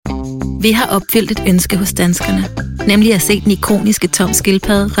Vi har opfyldt et ønske hos danskerne. Nemlig at se den ikoniske tom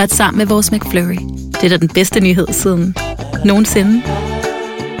skildpadde ret sammen med vores McFlurry. Det er da den bedste nyhed siden nogensinde.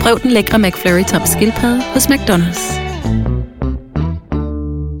 Prøv den lækre McFlurry tom skildpadde hos McDonald's.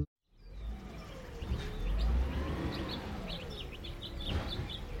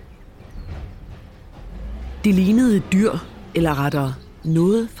 Det lignede et dyr, eller rettere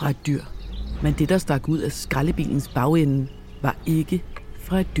noget fra et dyr. Men det, der stak ud af skraldebilens bagende, var ikke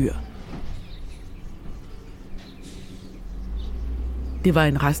fra et dyr. Det var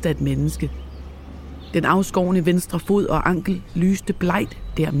en rest af et menneske. Den afskårne venstre fod og ankel lyste blegt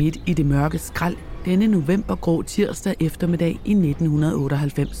der midt i det mørke skrald denne novembergrå tirsdag eftermiddag i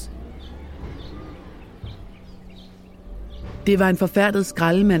 1998. Det var en forfærdet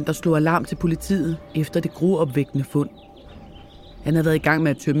skraldemand, der slog alarm til politiet efter det gruopvækkende fund. Han havde været i gang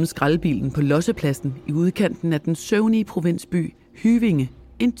med at tømme skraldebilen på lossepladsen i udkanten af den søvnige provinsby Hyvinge,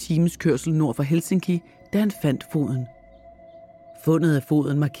 en times kørsel nord for Helsinki, da han fandt foden. Fundet af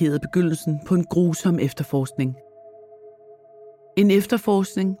foden markerede begyndelsen på en grusom efterforskning. En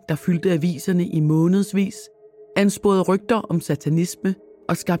efterforskning, der fyldte aviserne i månedsvis, ansporede rygter om satanisme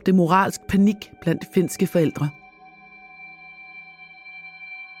og skabte moralsk panik blandt finske forældre.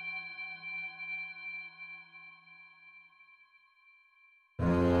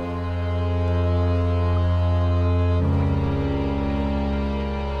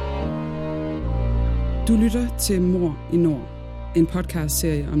 Du lytter til Mord i Nord, en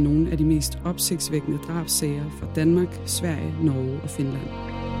podcastserie om nogle af de mest opsigtsvækkende drabssager fra Danmark, Sverige, Norge og Finland.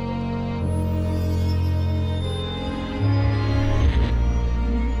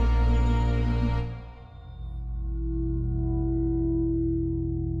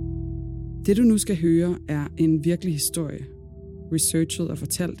 Det du nu skal høre er en virkelig historie, researchet og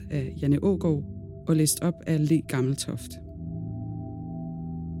fortalt af Janne Aagaard og læst op af Le Gammeltoft.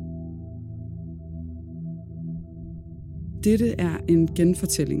 Dette er en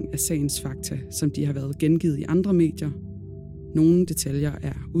genfortælling af sagens fakta, som de har været gengivet i andre medier. Nogle detaljer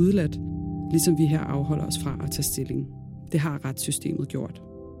er udeladt, ligesom vi her afholder os fra at tage stilling. Det har retssystemet gjort.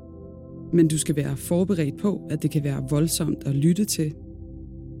 Men du skal være forberedt på, at det kan være voldsomt at lytte til.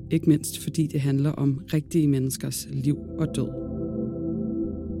 Ikke mindst fordi det handler om rigtige menneskers liv og død.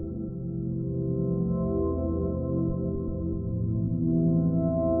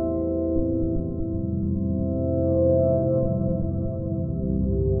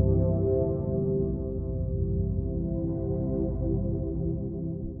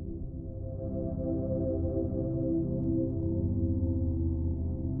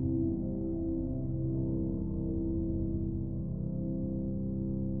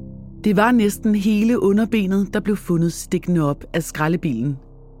 Det var næsten hele underbenet, der blev fundet stikkende op af skraldebilen.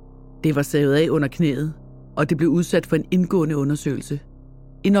 Det var savet af under knæet, og det blev udsat for en indgående undersøgelse.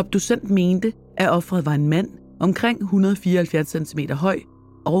 En obducent mente, at offeret var en mand omkring 174 cm høj,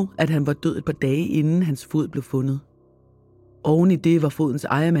 og at han var død et par dage inden hans fod blev fundet. Oven i det var fodens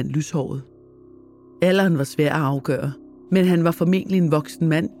ejermand lyshåret. Alderen var svær at afgøre, men han var formentlig en voksen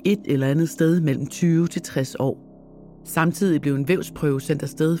mand et eller andet sted mellem 20 til 60 år. Samtidig blev en vævsprøve sendt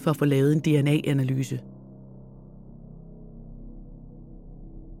afsted for at få lavet en DNA-analyse.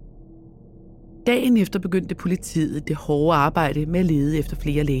 Dagen efter begyndte politiet det hårde arbejde med at lede efter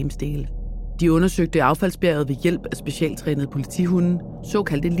flere legemsdele. De undersøgte affaldsbjerget ved hjælp af specialtrænede politihunde,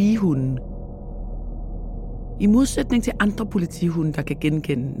 såkaldte ligehunden. I modsætning til andre politihunde, der kan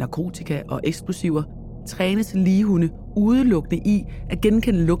genkende narkotika og eksplosiver, trænes ligehunde udelukkende i at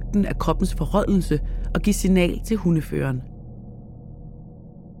genkende lugten af kroppens forrådnelse og give signal til hundeføreren.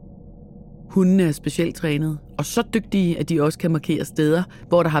 Hundene er specielt trænet, og så dygtige, at de også kan markere steder,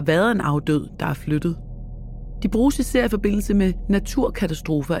 hvor der har været en afdød, der er flyttet. De bruges især i forbindelse med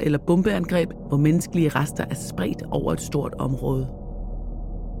naturkatastrofer eller bombeangreb, hvor menneskelige rester er spredt over et stort område.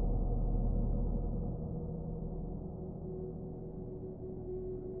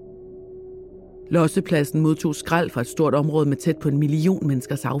 Lossepladsen modtog skrald fra et stort område med tæt på 1 million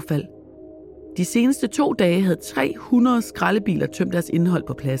menneskers affald. De seneste 2 dage havde 300 skraldebiler tømt deres indhold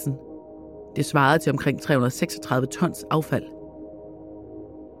på pladsen. Det svarede til omkring 336 tons affald.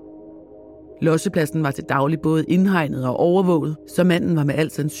 Lossepladsen var til daglig både indhegnet og overvåget, så manden var med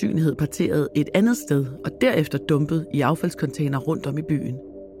al sandsynlighed parteret et andet sted og derefter dumpet i affaldscontainer rundt om i byen.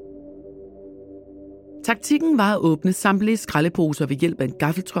 Taktikken var at åbne samtlige skraldeposer ved hjælp af en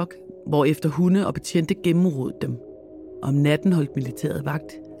gaffeltruck, hvorefter hunde og betjente gennemrodede dem. Om natten holdt militæret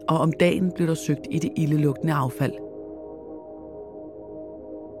vagt, og om dagen blev der søgt i det ildelugtende affald.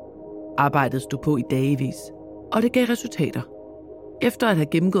 Arbejdet stod på i dagevis, og det gav resultater. Efter at have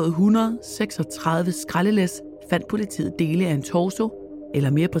gennemgået 136 skraldelæs, fandt politiet dele af en torso, eller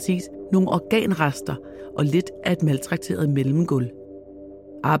mere præcis nogle organrester og lidt af et maltrakteret mellemgulv.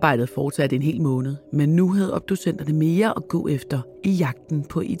 Arbejdet fortsatte en hel måned, men nu havde obducenterne mere at gå efter i jagten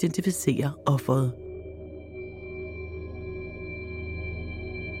på at identificere offeret.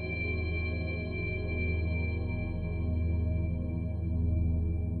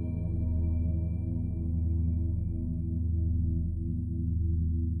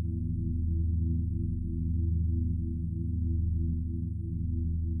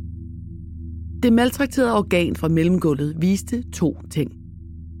 Det maltrakterede organ fra mellemgulvet viste 2 ting.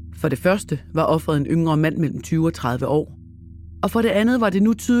 For det første var offeret en yngre mand mellem 20 og 30 år. Og for det andet var det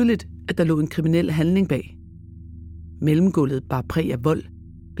nu tydeligt, at der lå en kriminel handling bag. Mellemgulvet bar præg af vold,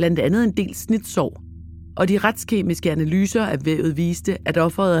 blandt andet en del snitsår, og de retskemiske analyser af vævet viste, at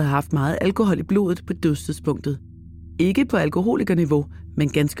offeret havde haft meget alkohol i blodet på dødstidspunktet. Ikke på alkoholikerniveau, men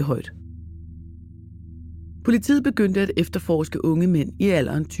ganske højt. Politiet begyndte at efterforske unge mænd i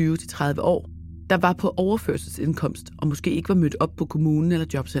alderen 20-30 år, der var på overførselsindkomst og måske ikke var mødt op på kommunen eller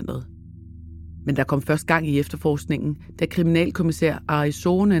jobcentret. Men der kom først gang i efterforskningen, da kriminalkommissær Ari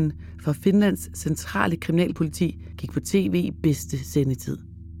Sonen fra Finlands centrale kriminalpoliti gik på tv i bedste sendetid.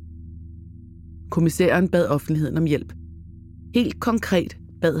 Kommissæren bad offentligheden om hjælp. Helt konkret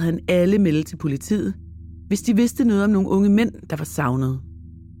bad han alle melde til politiet, hvis de vidste noget om nogle unge mænd, der var savnet.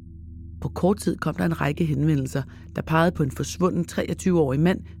 På kort tid kom der en række henvendelser, der pegede på en forsvunden 23-årig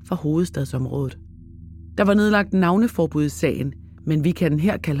mand fra hovedstadsområdet. Der var nedlagt navneforbud i sagen, men vi kan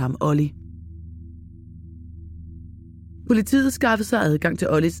her kalde ham Olli. Politiet skaffede sig adgang til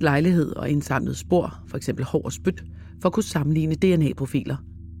Ollis lejlighed og indsamlede spor, f.eks. hår og spyt, for at kunne sammenligne DNA-profiler.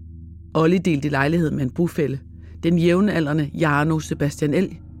 Olli delte lejlighed med en bofælle, den jævnaldrende Jarno Sebastian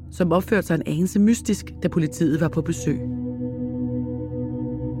L., som opførte sig en anelse mystisk, da politiet var på besøg.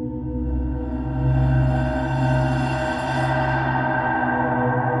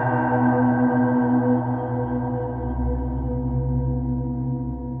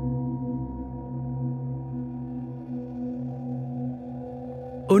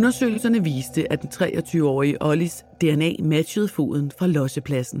 Undersøgelserne viste, at den 23-årige Ollis DNA matchede foden fra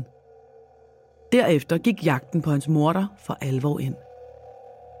lossepladsen. Derefter gik jagten på hans morder for alvor ind.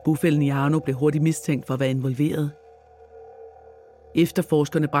 Bofælden Jarno blev hurtigt mistænkt for at være involveret.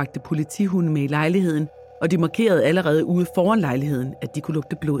 Efterforskerne bragte politihunde med i lejligheden, og de markerede allerede ude foran lejligheden, at de kunne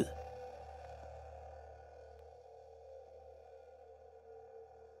lugte blod.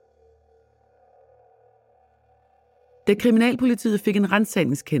 Da kriminalpolitiet fik en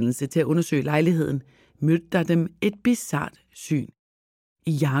ransagningskendelse til at undersøge lejligheden, mødte der dem et bizart syn.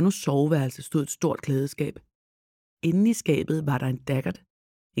 I Jarnos soveværelse stod et stort klædeskab. Inde i skabet var der en daggert,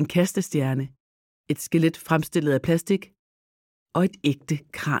 en kastestjerne, et skelet fremstillet af plastik og et ægte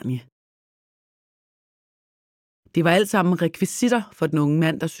kranie. Det var alt sammen rekvisitter for den unge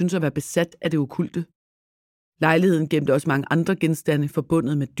mand, der syntes at være besat af det okkulte. Lejligheden gemte også mange andre genstande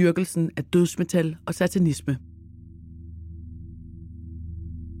forbundet med dyrkelsen af dødsmetal og satanisme.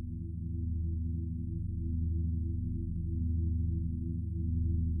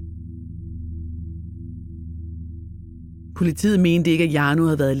 Politiet mente ikke, at Jarno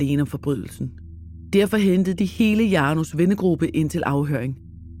havde været alene om forbrydelsen. Derfor hentede de hele Jarnos vennegruppe ind til afhøring.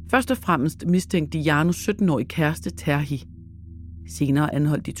 Først og fremmest mistænkte de Jarnos 17-årige kæreste Terhi. Senere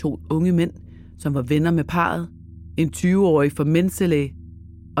anholdt de 2 unge mænd, som var venner med parret, en 20-årig fra Mensele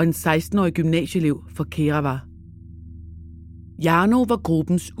og en 16-årig gymnasieelev fra Kerava. Jarno var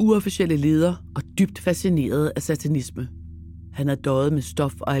gruppens uofficielle leder og dybt fascineret af satanisme. Han havde døjet med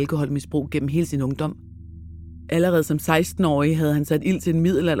stof- og alkoholmisbrug gennem hele sin ungdom. Allerede som 16-årig havde han sat ild til en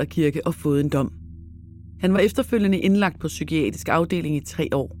middelalderkirke og fået en dom. Han var efterfølgende indlagt på psykiatrisk afdeling i 3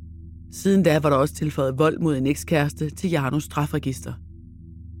 år. Siden da var der også tilføjet vold mod en ekskæreste til Jarnos strafregister.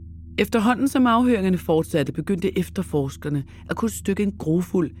 Efterhånden som afhøringerne fortsatte, begyndte efterforskerne at kunne stykke en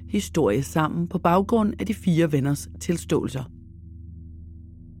grufuld historie sammen på baggrund af de 4 venners tilståelser.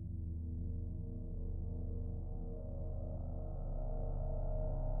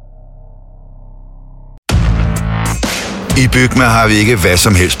 I Bygma har vi ikke hvad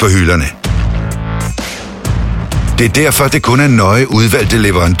som helst på hylderne. Det er derfor, det kun er nøje udvalgte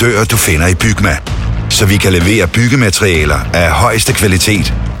leverandører, du finder i Bygma. Så vi kan levere byggematerialer af højeste kvalitet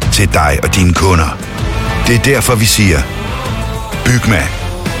til dig og dine kunder. Det er derfor, vi siger, Bygma.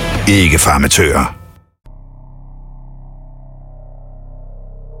 Ikke farmatører.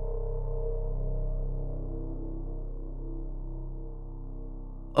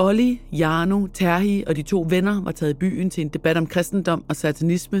 Olli, Jarno, Terhi og de 2 venner var taget i byen til en debat om kristendom og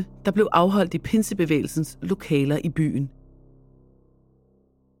satanisme, der blev afholdt i pinsebevægelsens lokaler i byen.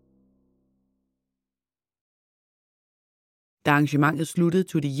 Da arrangementet sluttede,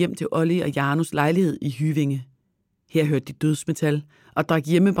 tog de hjem til Olli og Janus lejlighed i Hyvinge. Her hørte de dødsmetal og drak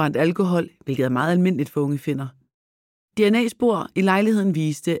hjemmebrændt alkohol, hvilket er meget almindeligt for unge finner. DNA-spor i lejligheden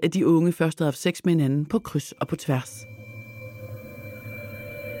viste, at de unge først havde haft sex med hinanden på kryds og på tværs.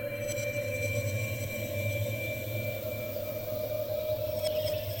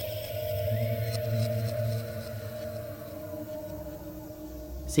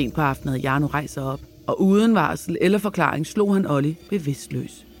 Sent på aftenen havde Jarno rejst sig op, og uden varsel eller forklaring slog han Olli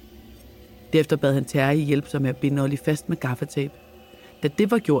bevidstløs. Derefter bad han Terje hjælpe sig med at binde Olli fast med gaffatape. Da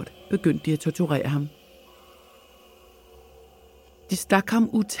det var gjort, begyndte de at torturere ham. De stak ham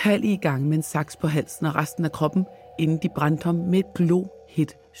utallige gange med en saks på halsen og resten af kroppen, inden de brændte ham med et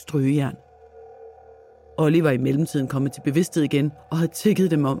glohedt strygejern. Olli var i mellemtiden kommet til bevidsthed igen og havde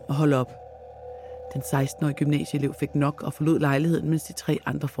tikket dem om at holde op. Den 16-årige gymnasieelev fik nok og forlod lejligheden, mens de 3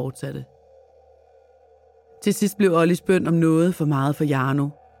 andre fortsatte. Til sidst blev Ollis bøn om noget for meget for Jarno.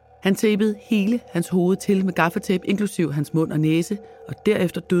 Han tapede hele hans hoved til med gaffatape, inklusiv hans mund og næse, og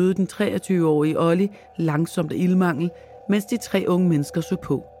derefter døde den 23-årige Olli langsomt af ildmangel, mens de 3 unge mennesker så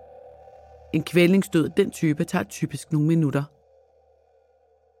på. En kvælningsdød den type tager typisk nogle minutter.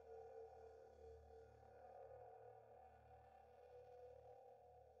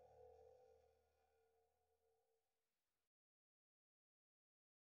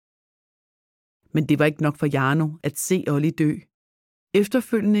 Men det var ikke nok for Jarno at se Olli dø.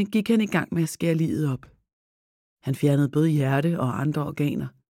 Efterfølgende gik han i gang med at skære liget op. Han fjernede både hjerte og andre organer.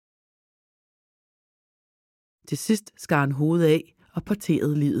 Til sidst skar han hovedet af og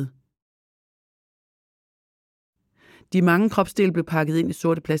parterede liget. De mange kropsdele blev pakket ind i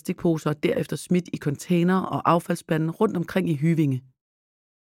sorte plastikposer og derefter smidt i containere og affaldsspanden rundt omkring i Hyvinge.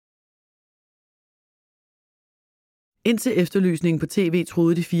 Indtil efterlysningen på tv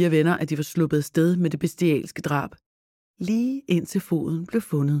troede de 4 venner, at de var sluppet afsted med det bestialske drab. Lige indtil foden blev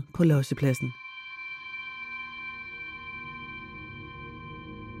fundet på lossepladsen.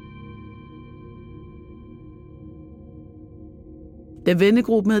 Da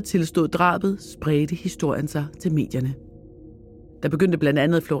vennegruppen havde tilstået drabet, spredte historien sig til medierne. Der begyndte blandt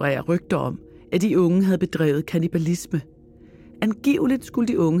andet at florere rygter om, at de unge havde bedrevet kannibalisme. Angiveligt skulle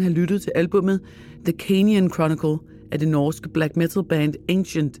de unge have lyttet til albumet The Canyon Chronicle af det norske black metal band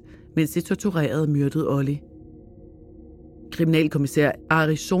Ancient, mens de torturerede og myrdede Olli. Kriminalkommissær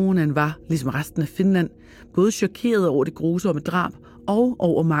Ari Sonen var, ligesom resten af Finland, både chokeret over det grusomme drab og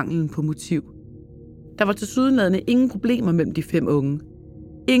over manglen på motiv. Der var tilsyneladende ingen problemer mellem de 5 unge.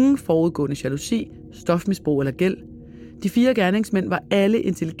 Ingen forudgående jalousi, stofmisbrug eller gæld. De 4 gerningsmænd var alle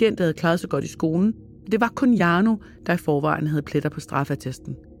intelligente og havde klaret sig godt i skolen. Det var kun Jarno, der i forvejen havde pletter på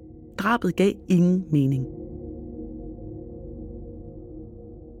straffeattesten. Drabet gav ingen mening.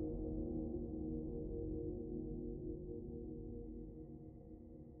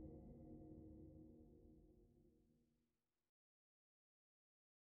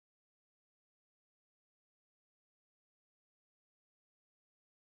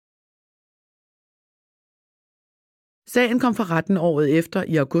 Sagen kom for retten året efter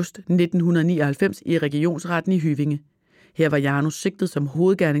i august 1999 i regionsretten i Hyvinge. Her var Jarno sigtet som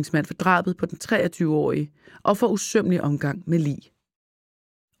hovedgerningsmand for drabet på den 23-årige og for usømmelig omgang med lig.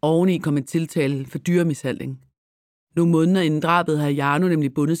 Oveni kom en tiltale for dyremishandling. Nogle måneder inden drabet havde Jarno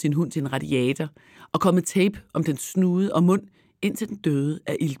nemlig bundet sin hund til en radiator og kommet tape om den snude og mund, indtil den døde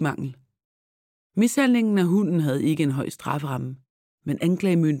af iltmangel. Mishandlingen af hunden havde ikke en høj strafferamme, men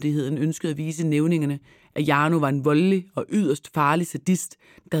anklagemyndigheden ønskede at vise nævningerne, at Jarno var en voldelig og yderst farlig sadist,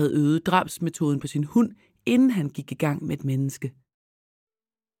 der havde øvet drabsmetoden på sin hund, inden han gik i gang med et menneske.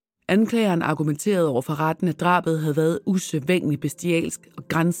 Anklageren argumenterede over for retten, at drabet havde været usædvanligt bestialsk og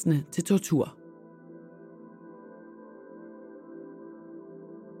grænsende til tortur.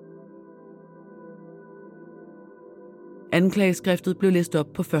 Anklageskriftet blev læst op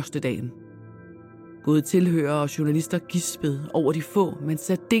på første dagen. Både tilhørere og journalister gispede over de få, men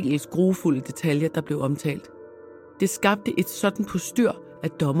særdeles grufulde detaljer, der blev omtalt. Det skabte et sådan postyr,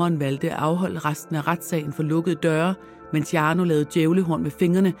 at dommeren valgte at afholde resten af retssagen for lukkede døre, mens Jarno lavede djævlehorn med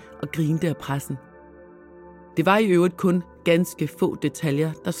fingrene og grinte af pressen. Det var i øvrigt kun ganske få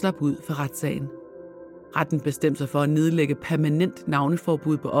detaljer, der slap ud fra retssagen. Retten bestemte sig for at nedlægge permanent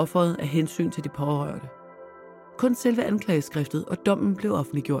navneforbud på offeret af hensyn til de pårørte. Kun selve anklageskriftet og dommen blev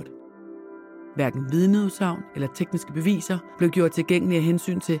offentliggjort. Hverken vidneudsagn eller tekniske beviser blev gjort tilgængelige af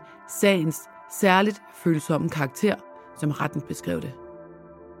hensyn til sagens særligt følsomme karakter, som retten beskrev det.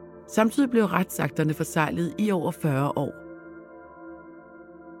 Samtidig blev retsakterne forseglet i over 40 år.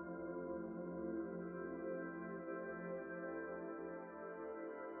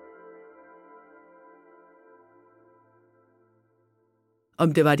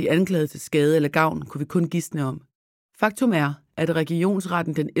 Om det var de anklagede til skade eller gavn, kunne vi kun gisne om. Faktum er, at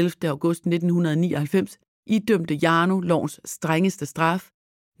regionsretten den 11. august 1999 idømte Jarno lovens strengeste straf,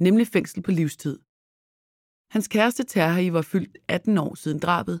 nemlig fængsel på livstid. Hans kæreste Terhi var fyldt 18 år siden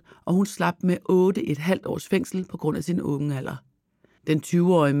drabet, og hun slap med 8,5 års fængsel på grund af sin unge alder. Den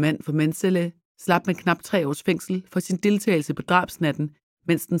 20-årige mand fra Mensele slap med knap 3 års fængsel for sin deltagelse på drabsnatten,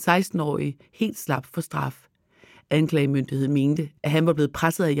 mens den 16-årige helt slap for straf. Anklagemyndigheden mente, at han var blevet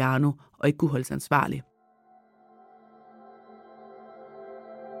presset af Jarno og ikke kunne holdes ansvarlig.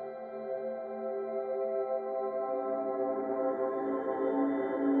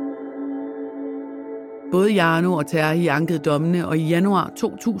 Både Jarno og Terhi ankede dommene, og i januar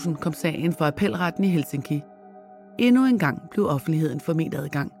 2000 kom sagen for appelretten i Helsinki. Endnu en gang blev offentligheden forment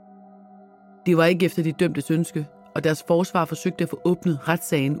adgang. Det var ikke efter de dømtes ønske, og deres forsvar forsøgte at få åbnet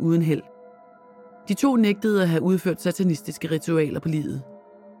retssagen uden held. De to nægtede at have udført satanistiske ritualer på livet,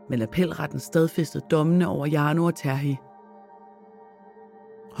 men appelretten stadfæstede dommene over Jarno og Terhi.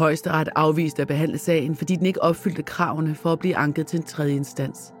 Højesteret afviste at behandle sagen, fordi den ikke opfyldte kravene for at blive anket til en tredje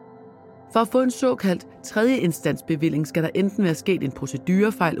instans. For at få en såkaldt tredje instansbevilling skal der enten være sket en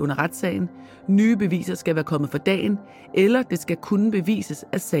procedurefejl under retssagen, nye beviser skal være kommet for dagen, eller det skal kunne bevises,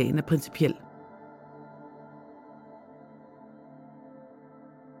 at sagen er principiel.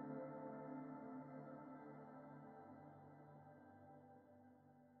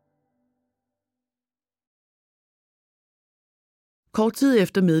 Kort tid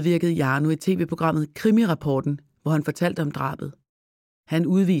efter medvirkede Jarno i tv-programmet Krimirapporten, hvor han fortalte om drabet. Han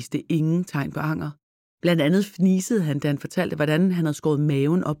udviste ingen tegn på anger. Blandt andet fnisede han, da han fortalte, hvordan han havde skåret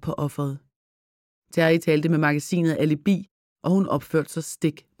maven op på offeret. Terhi talte med magasinet Alibi, og hun opførte sig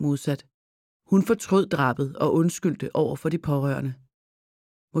stik modsat. Hun fortrød drabet og undskyldte over for de pårørende.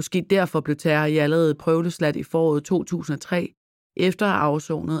 Måske derfor blev Terhi allerede prøveløsladt i foråret 2003, efter at have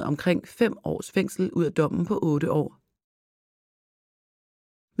afsonet omkring 5 års fængsel ud af dommen på 8 år.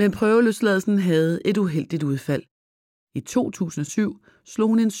 Men prøveløsladelsen havde et uheldigt udfald. I 2007 slog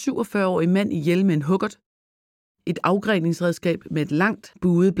hun en 47-årig mand ihjel med en huggert, et afgreningsredskab med et langt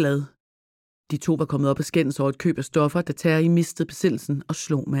buet blad. De to var kommet op af skændes over et køb af stoffer, da Terhi mistede besindelsen og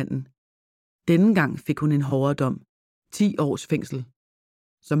slog manden. Denne gang fik hun en hårdere dom, 10 års fængsel.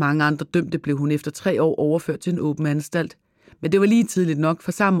 Som mange andre dømte blev hun efter 3 år overført til en åben anstalt, men det var lige tidligt nok,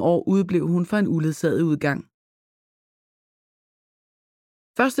 for samme år udeblev hun for en uledsaget udgang.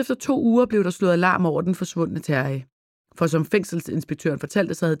 Først efter 2 uger blev der slået alarm over den forsvundne Terhi. For som fængselsinspektøren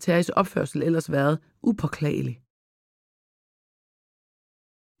fortalte, så havde Terhis opførsel ellers været upåklagelig.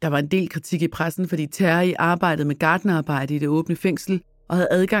 Der var en del kritik i pressen, fordi Terhi arbejdede med gartnerarbejde i det åbne fængsel og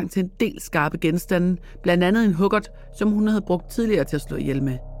havde adgang til en del skarpe genstande, blandt andet en huggert, som hun havde brugt tidligere til at slå ihjel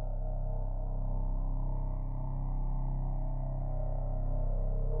med.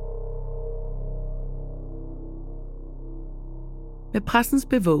 Med pressens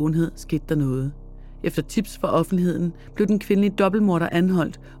bevågenhed skete der noget. Efter tips fra offentligheden blev den kvindelige dobbeltmorder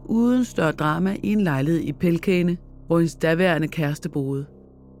anholdt uden større drama i en lejlighed i Pelkane, hvor hendes daværende kæreste boede.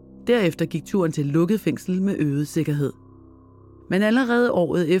 Derefter gik turen til lukket fængsel med øget sikkerhed. Men allerede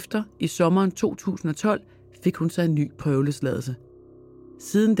året efter, i sommeren 2012, fik hun sig en ny prøveløsladelse.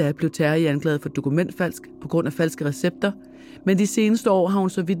 Siden da blev Terhi anklaget for dokumentfalsk på grund af falske recepter, men de seneste år har hun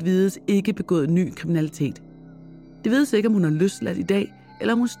så vidt vides ikke begået ny kriminalitet. Det vides ikke, om hun er løsladt i dag,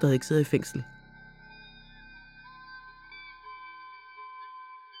 eller om hun stadig sidder i fængsel.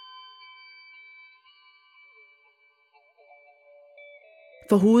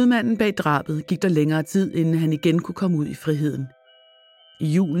 For hovedmanden bag drabet gik der længere tid, inden han igen kunne komme ud i friheden.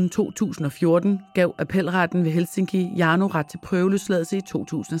 I julen 2014 gav appelretten ved Helsinki Jarno ret til prøveløsladelse i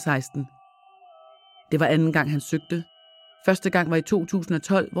 2016. Det var anden gang, han søgte. Første gang var i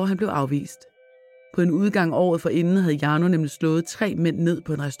 2012, hvor han blev afvist. På en udgang året forinden havde Jarno nemlig slået 3 mænd ned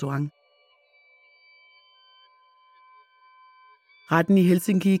på en restaurant. Retten i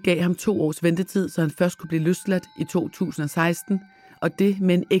Helsinki gav ham 2 års ventetid, så han først kunne blive løsladt i 2016, og det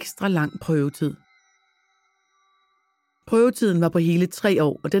med en ekstra lang prøvetid. Prøvetiden var på hele 3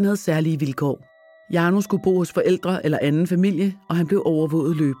 år, og den havde særlige vilkår. Jarno skulle bo hos forældre eller anden familie, og han blev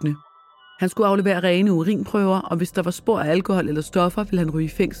overvåget løbende. Han skulle aflevere rene urinprøver, og hvis der var spor af alkohol eller stoffer, ville han ryge i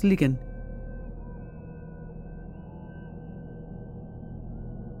fængsel igen.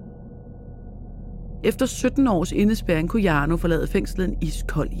 Efter 17 års indespærring kunne Jarno forlade fængslet en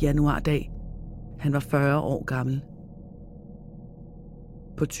iskold januardag. Han var 40 år gammel.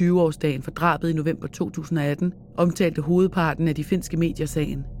 På 20-årsdagen for drabet i november 2018 omtalte hovedparten af de finske medier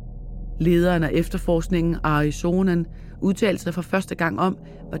sagen. Lederen af efterforskningen, Ari Sonen, udtalte sig for første gang om,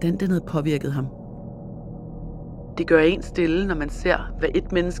 hvordan den havde påvirket ham. Det gør en stille, når man ser, hvad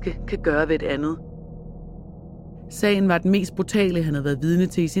et menneske kan gøre ved et andet. Sagen var den mest brutale, han havde været vidne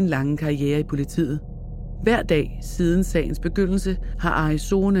til i sin lange karriere i politiet. Hver dag siden sagens begyndelse har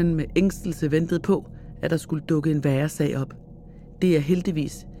Arizonaen med ængstelse ventet på, at der skulle dukke en værre sag op. Det er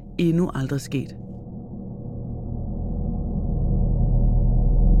heldigvis endnu aldrig sket.